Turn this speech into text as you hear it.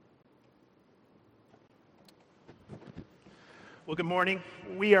Well, good morning.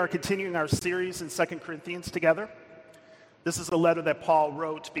 We are continuing our series in 2 Corinthians together. This is a letter that Paul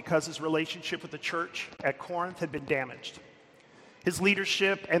wrote because his relationship with the church at Corinth had been damaged. His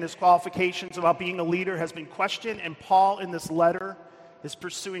leadership and his qualifications about being a leader has been questioned, and Paul in this letter is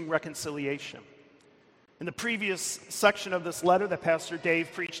pursuing reconciliation. In the previous section of this letter that Pastor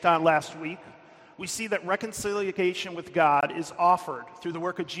Dave preached on last week, we see that reconciliation with God is offered through the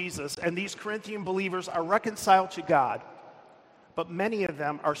work of Jesus, and these Corinthian believers are reconciled to God. But many of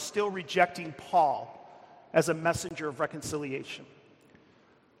them are still rejecting Paul as a messenger of reconciliation.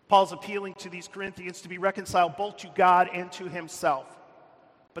 Paul's appealing to these Corinthians to be reconciled both to God and to himself.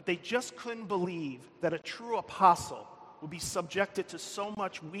 But they just couldn't believe that a true apostle would be subjected to so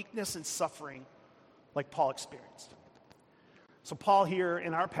much weakness and suffering like Paul experienced. So Paul here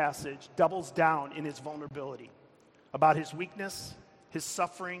in our passage doubles down in his vulnerability about his weakness, his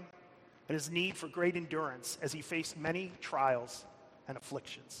suffering, and his need for great endurance as he faced many trials and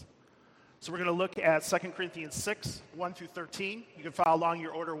afflictions. So we're going to look at 2 Corinthians 6, 1 through 13. You can follow along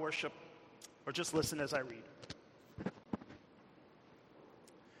your order of worship or just listen as I read.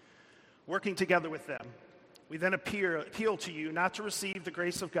 Working together with them, we then appeal to you not to receive the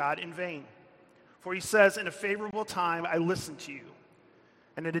grace of God in vain. For he says, in a favorable time I listened to you,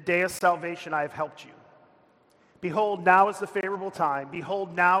 and in a day of salvation I have helped you. Behold, now is the favorable time.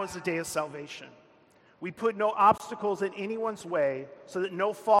 Behold, now is the day of salvation. We put no obstacles in anyone's way so that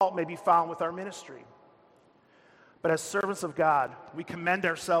no fault may be found with our ministry. But as servants of God, we commend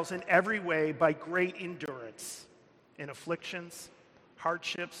ourselves in every way by great endurance in afflictions,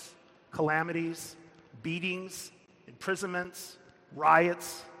 hardships, calamities, beatings, imprisonments,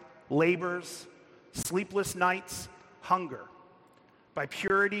 riots, labors, sleepless nights, hunger. By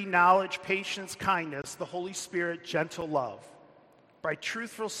purity, knowledge, patience, kindness, the Holy Spirit, gentle love. By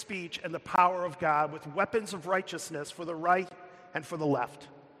truthful speech and the power of God with weapons of righteousness for the right and for the left.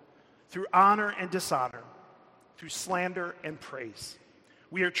 Through honor and dishonor. Through slander and praise.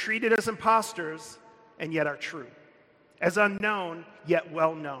 We are treated as impostors and yet are true. As unknown, yet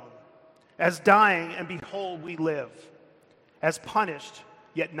well known. As dying, and behold, we live. As punished,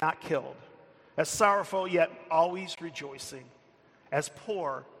 yet not killed. As sorrowful, yet always rejoicing. As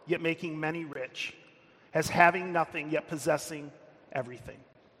poor, yet making many rich. As having nothing, yet possessing everything.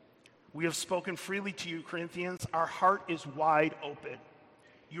 We have spoken freely to you, Corinthians. Our heart is wide open.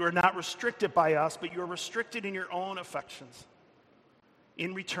 You are not restricted by us, but you are restricted in your own affections.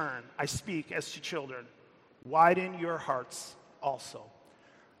 In return, I speak as to children. Widen your hearts also.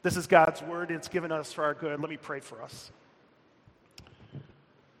 This is God's word, and it's given us for our good. Let me pray for us.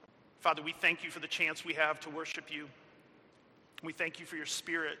 Father, we thank you for the chance we have to worship you. We thank you for your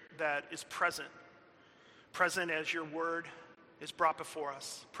Spirit that is present as your word is brought before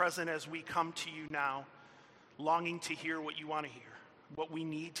us, present as we come to you now, longing to hear what you want to hear, what we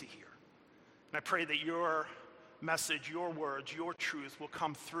need to hear. And I pray that your message, your words, your truth will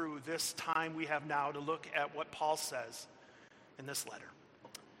come through this time we have now to look at what Paul says in this letter.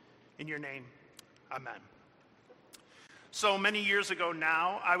 In your name, amen. So many years ago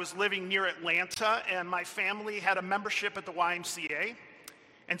now, I was living near Atlanta, and my family had a membership at the YMCA,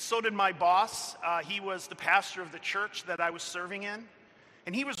 and so did my boss. He was the pastor of the church that I was serving in,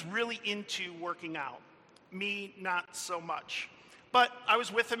 and he was really into working out. Me, not so much. But I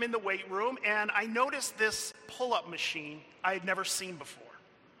was with him in the weight room, and I noticed this pull-up machine I had never seen before.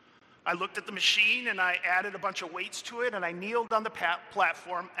 I looked at the machine, and I added a bunch of weights to it, and I kneeled on the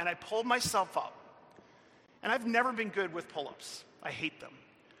platform, and I pulled myself up. And I've never been good with pull-ups. I hate them.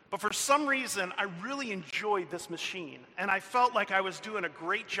 But for some reason, I really enjoyed this machine, and I felt like I was doing a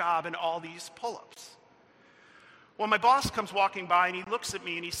great job in all these pull-ups. Well, my boss comes walking by, and he looks at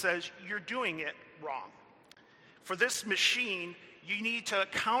me, and he says, "You're doing it wrong. For this machine, you need to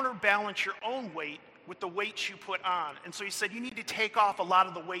counterbalance your own weight with the weights you put on." And so he said, "You need to take off a lot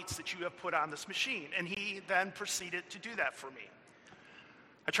of the weights that you have put on this machine." And he then proceeded to do that for me.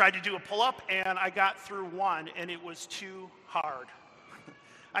 I tried to do a pull-up, and I got through one, and it was too hard.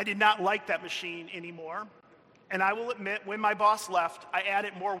 I did not like that machine anymore, and I will admit, when my boss left, I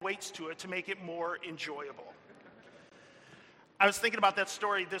added more weights to it to make it more enjoyable. I was thinking about that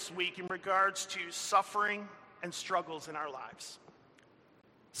story this week in regards to suffering and struggles in our lives.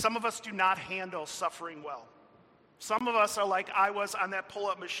 Some of us do not handle suffering well. Some of us are like I was on that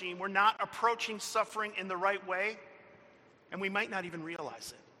pull-up machine. We're not approaching suffering in the right way, and we might not even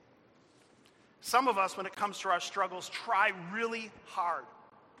realize it. Some of us, when it comes to our struggles, try really hard.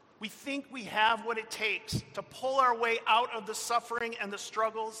 We think we have what it takes to pull our way out of the suffering and the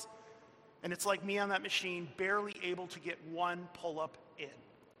struggles, and it's like me on that machine, barely able to get one pull-up in.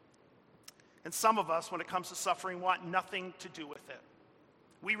 And some of us, when it comes to suffering, want nothing to do with it.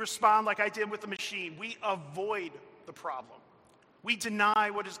 We respond like I did with the machine. We avoid the problem. We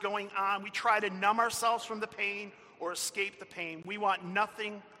deny what is going on. We try to numb ourselves from the pain or escape the pain. We want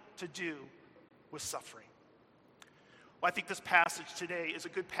nothing to do with suffering. Well, I think this passage today is a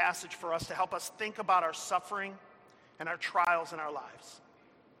good passage for us to help us think about our suffering and our trials in our lives.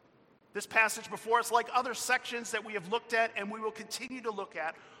 This passage before us, like other sections that we have looked at and we will continue to look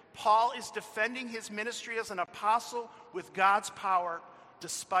at, Paul is defending his ministry as an apostle with God's power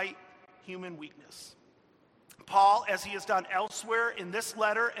despite human weakness. Paul, as he has done elsewhere in this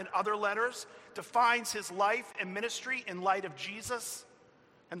letter and other letters, defines his life and ministry in light of Jesus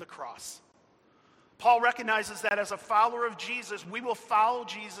and the cross. Paul recognizes that as a follower of Jesus, we will follow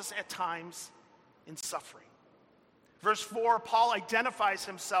Jesus at times in suffering. Verse 4, Paul identifies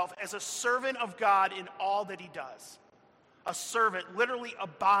himself as a servant of God in all that he does. A servant, literally a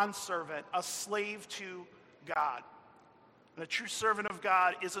bondservant, a slave to God. And a true servant of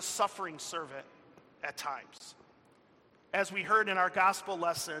God is a suffering servant at times. As we heard in our gospel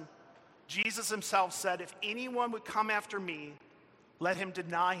lesson, Jesus himself said, if anyone would come after me, let him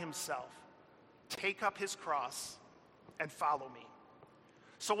deny himself, take up his cross, and follow me.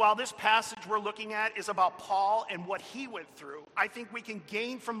 So while this passage we're looking at is about Paul and what he went through, I think we can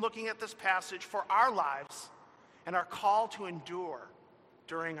gain from looking at this passage for our lives and our call to endure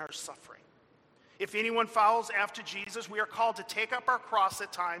during our suffering. If anyone follows after Jesus, we are called to take up our cross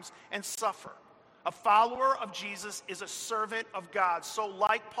at times and suffer. A follower of Jesus is a servant of God. So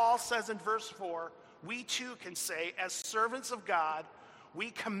like Paul says in verse 4, we too can say, as servants of God,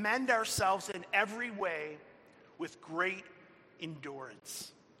 we commend ourselves in every way with great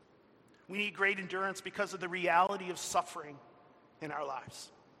endurance. We need great endurance because of the reality of suffering in our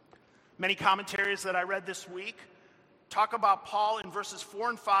lives. Many commentaries that I read this week talk about Paul in verses 4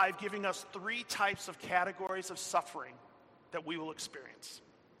 and 5 giving us 3 types of categories of suffering that we will experience.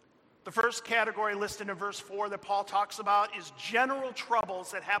 The first category listed in verse 4 that Paul talks about is general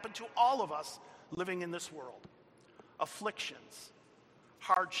troubles that happen to all of us living in this world. Afflictions,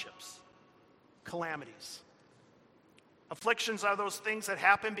 hardships, calamities. Afflictions are those things that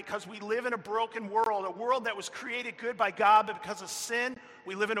happen because we live in a broken world, a world that was created good by God, but because of sin,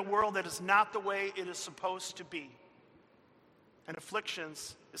 we live in a world that is not the way it is supposed to be. And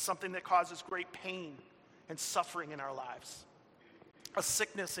afflictions is something that causes great pain and suffering in our lives. A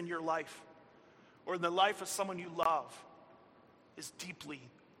sickness in your life or in the life of someone you love is deeply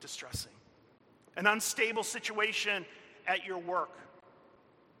distressing. An unstable situation at your work,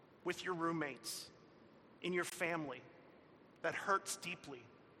 with your roommates, in your family, that hurts deeply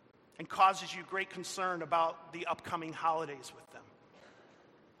and causes you great concern about the upcoming holidays with them.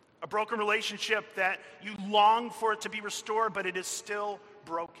 A broken relationship that you long for it to be restored, but it is still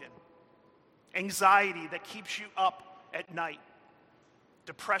broken. Anxiety that keeps you up at night.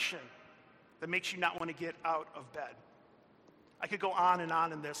 Depression that makes you not want to get out of bed. I could go on and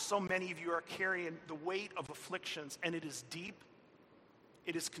on in this. So many of you are carrying the weight of afflictions, and it is deep,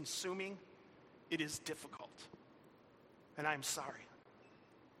 it is consuming, it is difficult. And I'm sorry.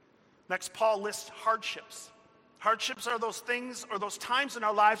 Next, Paul lists hardships. Hardships are those things or those times in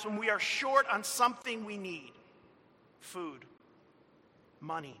our lives when we are short on something we need. Food,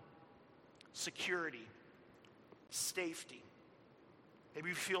 money, security, safety. Maybe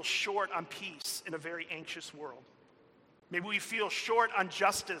we feel short on peace in a very anxious world. Maybe we feel short on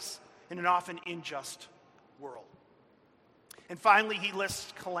justice in an often unjust world. And finally, he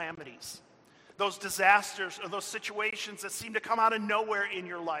lists calamities. Those disasters or those situations that seem to come out of nowhere in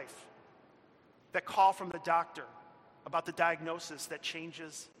your life, that call from the doctor about the diagnosis that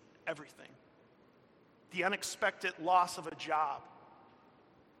changes everything. The unexpected loss of a job,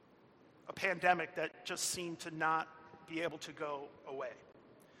 a pandemic that just seemed to not be able to go away.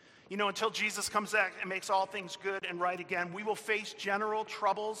 You know, until Jesus comes back and makes all things good and right again, we will face general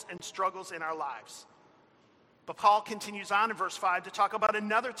troubles and struggles in our lives. But Paul continues on in verse 5 to talk about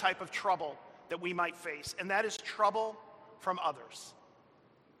another type of trouble that we might face, and that is trouble from others.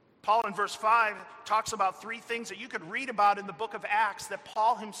 Paul in verse 5 talks about 3 things that you could read about in the book of Acts that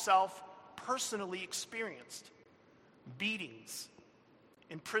Paul himself personally experienced. Beatings,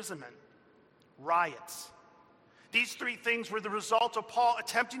 imprisonment, riots. These 3 things were the result of Paul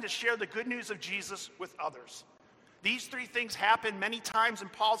attempting to share the good news of Jesus with others. These 3 things happened many times in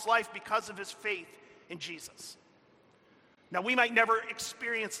Paul's life because of his faith in Jesus. Now, we might never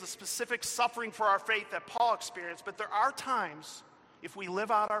experience the specific suffering for our faith that Paul experienced, but there are times, if we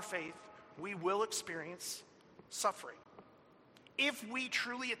live out our faith, we will experience suffering. if we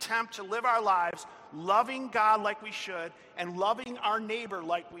truly attempt to live our lives loving God like we should and loving our neighbor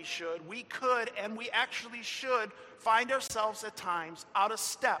like we should, we could and we actually should find ourselves at times out of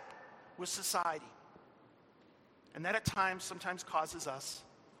step with society. And that at times sometimes causes us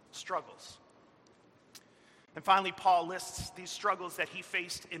struggles. And finally, Paul lists these struggles that he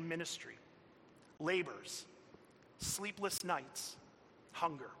faced in ministry: labors, sleepless nights,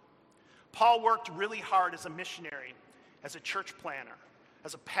 hunger. Paul worked really hard as a missionary, as a church planner,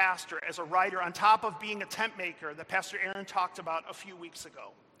 as a pastor, as a writer, on top of being a tent maker that Pastor Aaron talked about a few weeks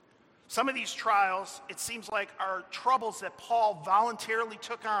ago. Some of these trials, it seems like, are troubles that Paul voluntarily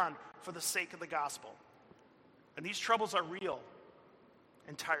took on for the sake of the gospel. And these troubles are real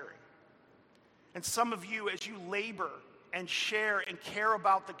and tiring. And some of you, as you labor and share and care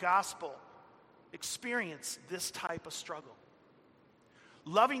about the gospel, experience this type of struggle.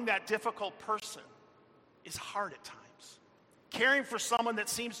 Loving that difficult person is hard at times. Caring for someone that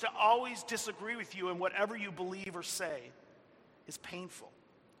seems to always disagree with you in whatever you believe or say is painful.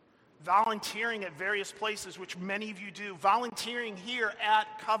 Volunteering at various places, which many of you do, volunteering here at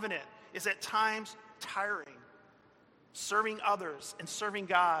Covenant is at times tiring. Serving others and serving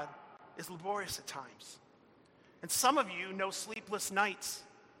God is laborious at times. And some of you know sleepless nights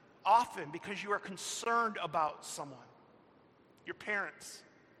often because you are concerned about someone, your parents,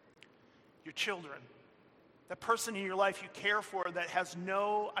 your children, that person in your life you care for that has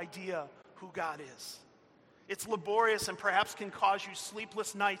no idea who God is. It's laborious and perhaps can cause you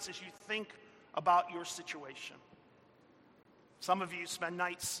sleepless nights as you think about your situation. Some of you spend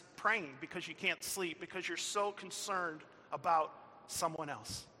nights praying because you can't sleep, because you're so concerned about someone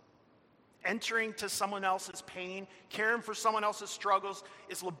else. Entering to someone else's pain, caring for someone else's struggles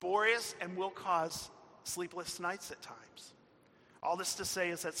is laborious and will cause sleepless nights at times. All this to say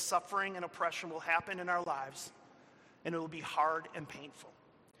is that suffering and oppression will happen in our lives, and it will be hard and painful.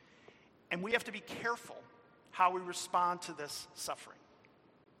 And we have to be careful how we respond to this suffering.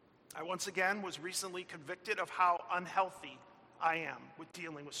 I once again was recently convicted of how unhealthy I am with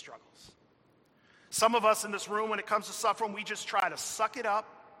dealing with struggles. Some of us in this room, when it comes to suffering, we just try to suck it up,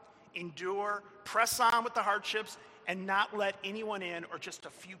 endure, press on with the hardships, and not let anyone in or just a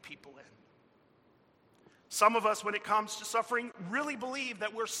few people in. Some of us, when it comes to suffering, really believe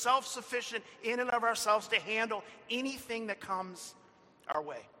that we're self-sufficient in and of ourselves to handle anything that comes our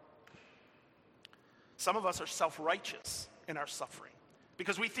way. Some of us are self-righteous in our suffering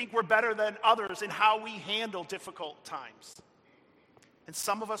because we think we're better than others in how we handle difficult times. And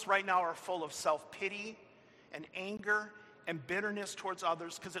some of us right now are full of self-pity and anger and bitterness towards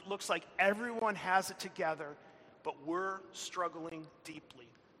others because it looks like everyone has it together, but we're struggling deeply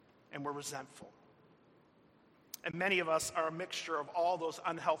and we're resentful. And many of us are a mixture of all those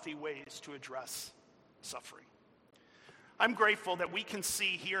unhealthy ways to address suffering. I'm grateful that we can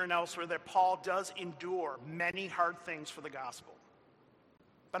see here and elsewhere that Paul does endure many hard things for the gospel.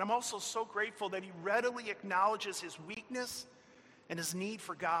 But I'm also so grateful that he readily acknowledges his weakness and his need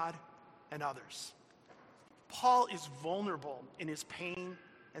for God and others. Paul is vulnerable in his pain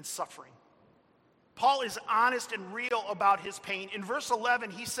and suffering. Paul is honest and real about his pain. In verse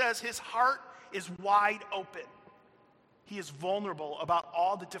 11, he says his heart is wide open. He is vulnerable about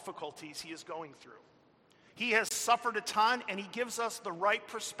all the difficulties he is going through. He has suffered a ton, and he gives us the right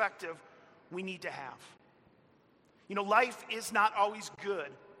perspective we need to have. You know, life is not always good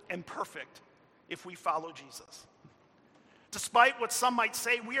and perfect if we follow Jesus. Despite what some might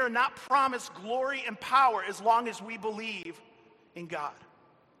say, we are not promised glory and power as long as we believe in God.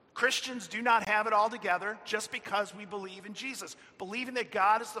 Christians do not have it all together just because we believe in Jesus. Believing that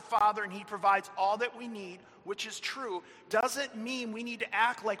God is the Father and he provides all that we need, which is true, doesn't mean we need to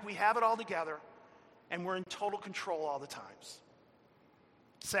act like we have it all together and we're in total control all the times.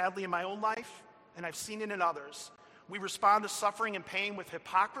 Sadly, in my own life, and I've seen it in others, we respond to suffering and pain with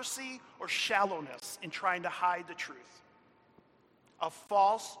hypocrisy or shallowness in trying to hide the truth. A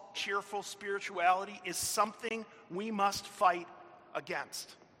false, cheerful spirituality is something we must fight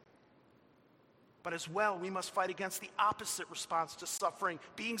against. But as well, we must fight against the opposite response to suffering,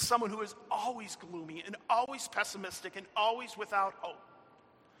 being someone who is always gloomy and always pessimistic and always without hope.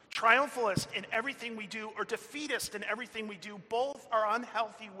 Triumphalist in everything we do or defeatist in everything we do, both are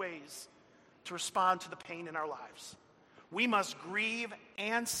unhealthy ways to respond to the pain in our lives. We must grieve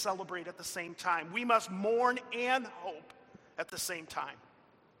and celebrate at the same time. We must mourn and hope at the same time.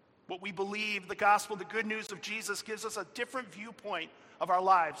 What we believe, the gospel, the good news of Jesus, gives us a different viewpoint of our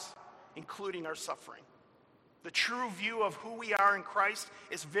lives, including our suffering. The true view of who we are in Christ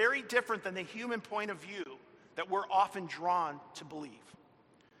is very different than the human point of view that we're often drawn to believe.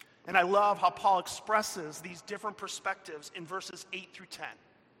 And I love how Paul expresses these different perspectives in verses 8 through 10.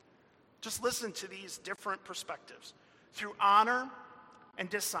 Just listen to these different perspectives. Through honor and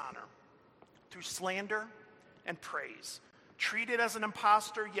dishonor, through slander and praise, treated as an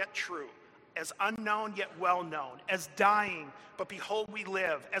impostor yet true, as unknown yet well known, as dying but behold we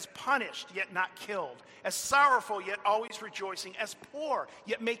live, as punished yet not killed, as sorrowful yet always rejoicing, as poor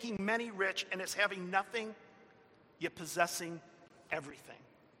yet making many rich, and as having nothing yet possessing everything.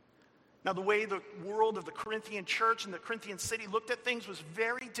 Now, the way the world of the Corinthian church and the Corinthian city looked at things was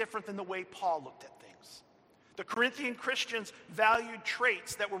very different than the way Paul looked at things. The Corinthian Christians valued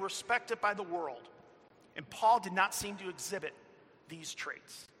traits that were respected by the world, and Paul did not seem to exhibit these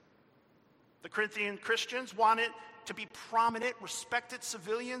traits. The Corinthian Christians wanted to be prominent, respected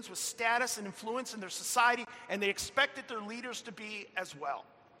civilians with status and influence in their society, and they expected their leaders to be as well.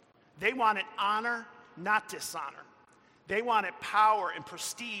 They wanted honor, not dishonor. They wanted power and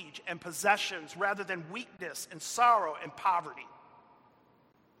prestige and possessions rather than weakness and sorrow and poverty.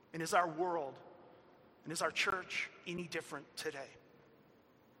 And is our world and is our church any different today?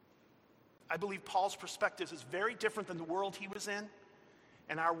 I believe Paul's perspective is very different than the world he was in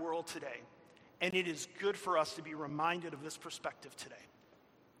and our world today. And it is good for us to be reminded of this perspective today.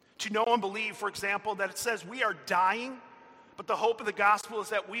 To know and believe, for example, that it says we are dying, but the hope of the gospel is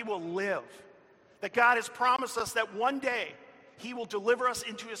that we will live. That God has promised us that one day he will deliver us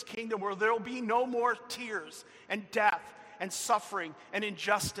into his kingdom where there will be no more tears and death and suffering and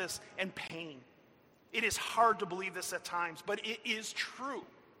injustice and pain. It is hard to believe this at times, but it is true.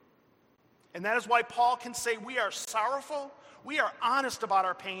 And that is why Paul can say we are sorrowful, we are honest about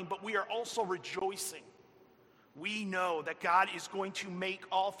our pain, but we are also rejoicing. We know that God is going to make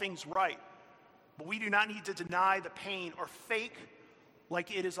all things right, but we do not need to deny the pain or fake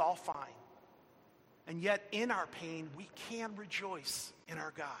like it is all fine. And yet in our pain, we can rejoice in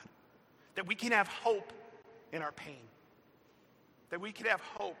our God. That we can have hope in our pain. That we can have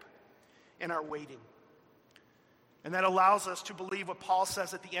hope in our waiting. And that allows us to believe what Paul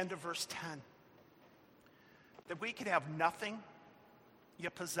says at the end of verse 10. That we can have nothing,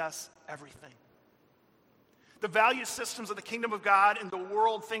 yet possess everything. The value systems of the kingdom of God and the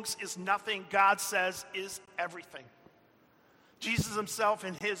world thinks is nothing, God says is everything. Jesus himself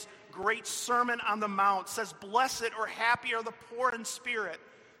in his great Sermon on the Mount says, "Blessed or happy are the poor in spirit,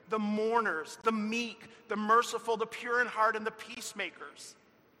 the mourners, the meek, the merciful, the pure in heart, and the peacemakers."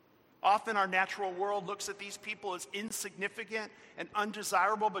 Often our natural world looks at these people as insignificant and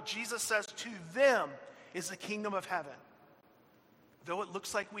undesirable, but Jesus says, to them is the kingdom of heaven. Though it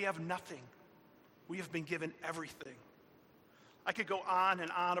looks like we have nothing, we have been given everything. I could go on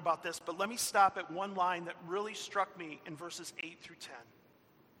and on about this, but let me stop at one line that really struck me in verses 8 through 10.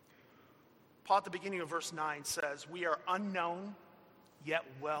 Paul at the beginning of verse 9 says, "We are unknown, yet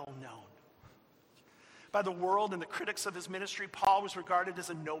well known." By the world and the critics of his ministry, Paul was regarded as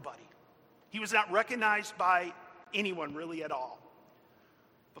a nobody. He was not recognized by anyone really at all.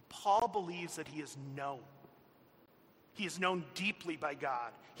 But Paul believes that he is known. He is known deeply by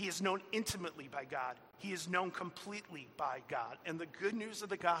God. He is known intimately by God. He is known completely by God. And the good news of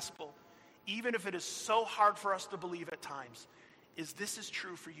the gospel, even if it is so hard for us to believe at times, is this is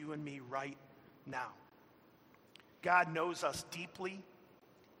true for you and me right now. God knows us deeply,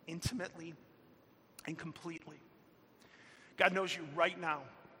 intimately, and completely. God knows you right now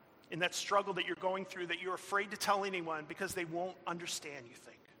in that struggle that you're going through that you're afraid to tell anyone because they won't understand, you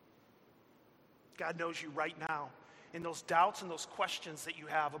think. God knows you right now in those doubts and those questions that you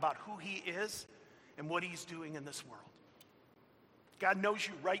have about who he is and what he's doing in this world. God knows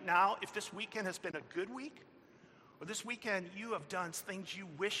you right now if this weekend has been a good week or this weekend you have done things you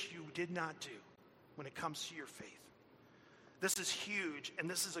wish you did not do when it comes to your faith. This is huge, and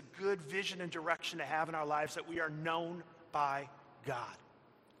this is a good vision and direction to have in our lives, that we are known by God.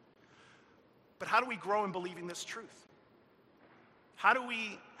 But how do we grow in believing this truth? How do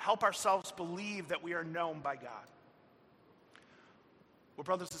we help ourselves believe that we are known by God? Well,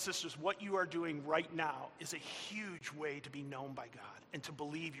 brothers and sisters, what you are doing right now is a huge way to be known by God and to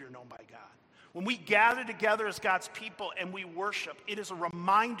believe you're known by God. When we gather together as God's people and we worship, it is a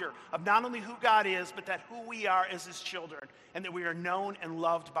reminder of not only who God is, but that who we are as his children, and that we are known and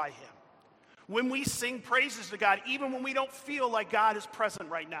loved by him. When we sing praises to God, even when we don't feel like God is present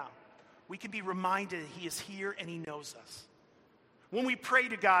right now, we can be reminded he is here and he knows us. When we pray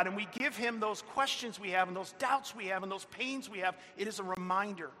to God and we give him those questions we have and those doubts we have and those pains we have, it is a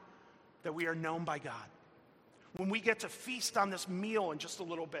reminder that we are known by God. When we get to feast on this meal in just a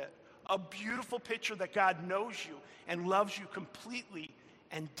little bit, a beautiful picture that God knows you and loves you completely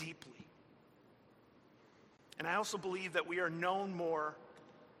and deeply. And I also believe that we are known more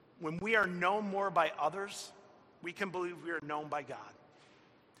When we are known more by others, we can believe we are known by God.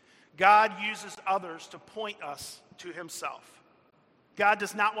 God uses others to point us to himself. God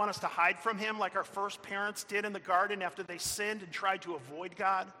does not want us to hide from him like our first parents did in the garden after they sinned and tried to avoid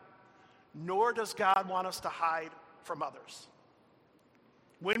God, nor does God want us to hide from others.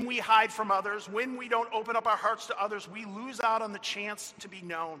 When we hide from others, when we don't open up our hearts to others, we lose out on the chance to be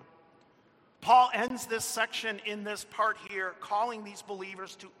known. Paul ends this section in this part here, calling these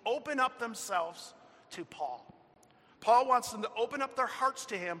believers to open up themselves to Paul. Paul wants them to open up their hearts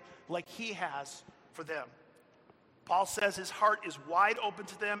to him like he has for them. Paul says his heart is wide open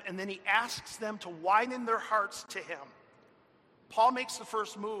to them, and then he asks them to widen their hearts to him. Paul makes the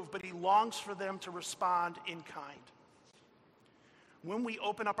first move, but he longs for them to respond in kind. When we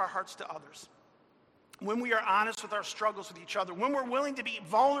open up our hearts to others, when we are honest with our struggles with each other, when we're willing to be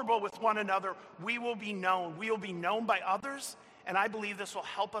vulnerable with one another, we will be known. We will be known by others, and I believe this will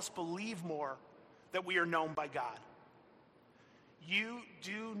help us believe more that we are known by God. You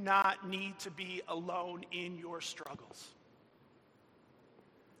do not need to be alone in your struggles.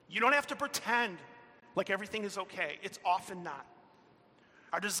 You don't have to pretend like everything is okay. It's often not.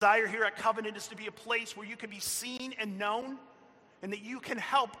 Our desire here at Covenant is to be a place where you can be seen and known, and that you can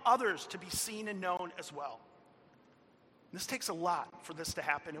help others to be seen and known as well. This takes a lot for this to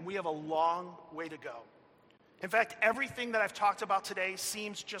happen, and we have a long way to go. In fact, everything that I've talked about today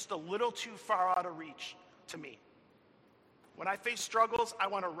seems just a little too far out of reach to me. When I face struggles, I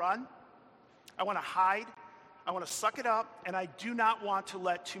want to run, I want to hide, I want to suck it up, and I do not want to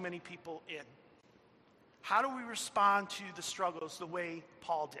let too many people in. How do we respond to the struggles the way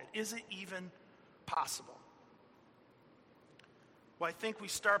Paul did? Is it even possible? Well, I think we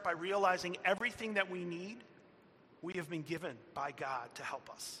start by realizing everything that we need, we have been given by God to help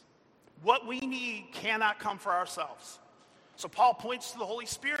us. What we need cannot come for ourselves. So Paul points to the Holy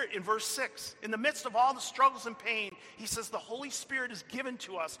Spirit in verse 6. In the midst of all the struggles and pain, he says the Holy Spirit is given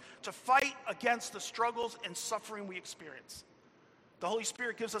to us to fight against the struggles and suffering we experience. The Holy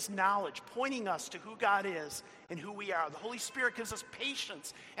Spirit gives us knowledge, pointing us to who God is and who we are. The Holy Spirit gives us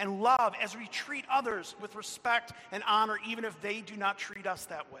patience and love as we treat others with respect and honor, even if they do not treat us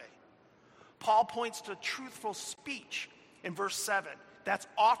that way. Paul points to truthful speech in verse 7. That's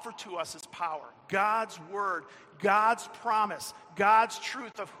offered to us as power. God's word, God's promise, God's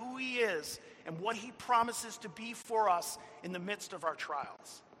truth of who he is and what he promises to be for us in the midst of our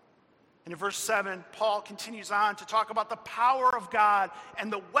trials. And in verse 7, Paul continues on to talk about the power of God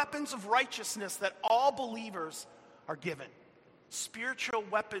and the weapons of righteousness that all believers are given. Spiritual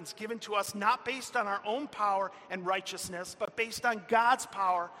weapons given to us not based on our own power and righteousness, but based on God's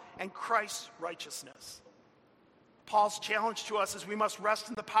power and Christ's righteousness. Paul's challenge to us is we must rest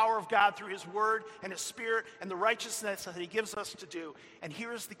in the power of God through his word and his spirit and the righteousness that he gives us to do. And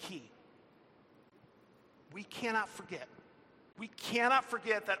here is the key. We cannot forget. We cannot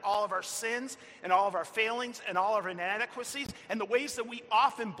forget that all of our sins and all of our failings and all of our inadequacies and the ways that we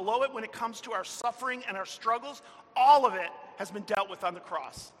often blow it when it comes to our suffering and our struggles, all of it has been dealt with on the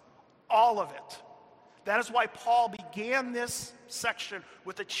cross. All of it. That is why Paul began this section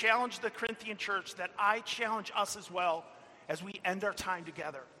with a challenge to the Corinthian church that I challenge us as well as we end our time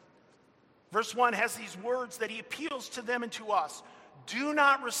together. Verse 1 has these words that he appeals to them and to us. Do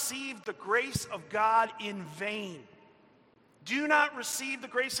not receive the grace of God in vain. Do not receive the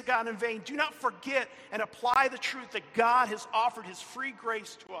grace of God in vain. Do not forget and apply the truth that God has offered his free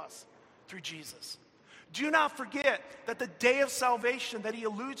grace to us through Jesus. Do not forget that the day of salvation that he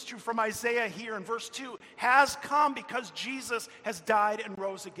alludes to from Isaiah here in verse 2 has come because Jesus has died and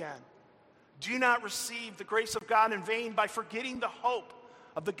rose again. Do not receive the grace of God in vain by forgetting the hope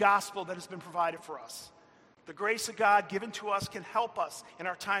of the gospel that has been provided for us. The grace of God given to us can help us in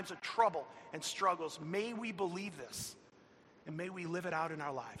our times of trouble and struggles. May we believe this, and may we live it out in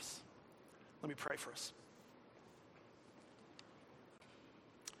our lives. Let me pray for us.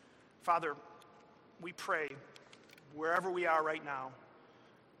 Father, we pray wherever we are right now,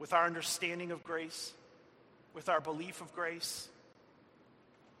 with our understanding of grace, with our belief of grace,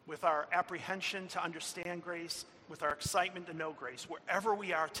 with our apprehension to understand grace, with our excitement to know grace, wherever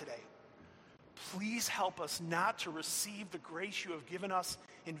we are today, please help us not to receive the grace you have given us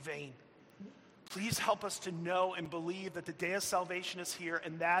in vain. Please help us to know and believe that the day of salvation is here,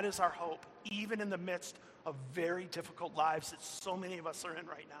 and that is our hope, even in the midst of very difficult lives that so many of us are in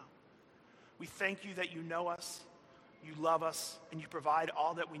right now. We thank you that you know us, you love us, and you provide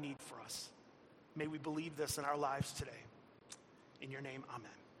all that we need for us. May we believe this in our lives today. In your name,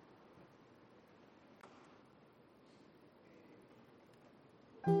 amen.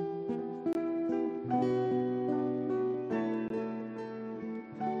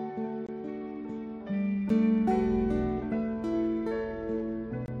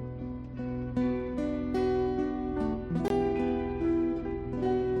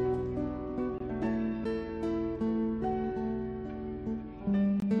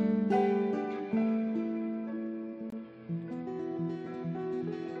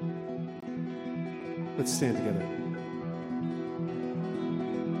 Let's stand together.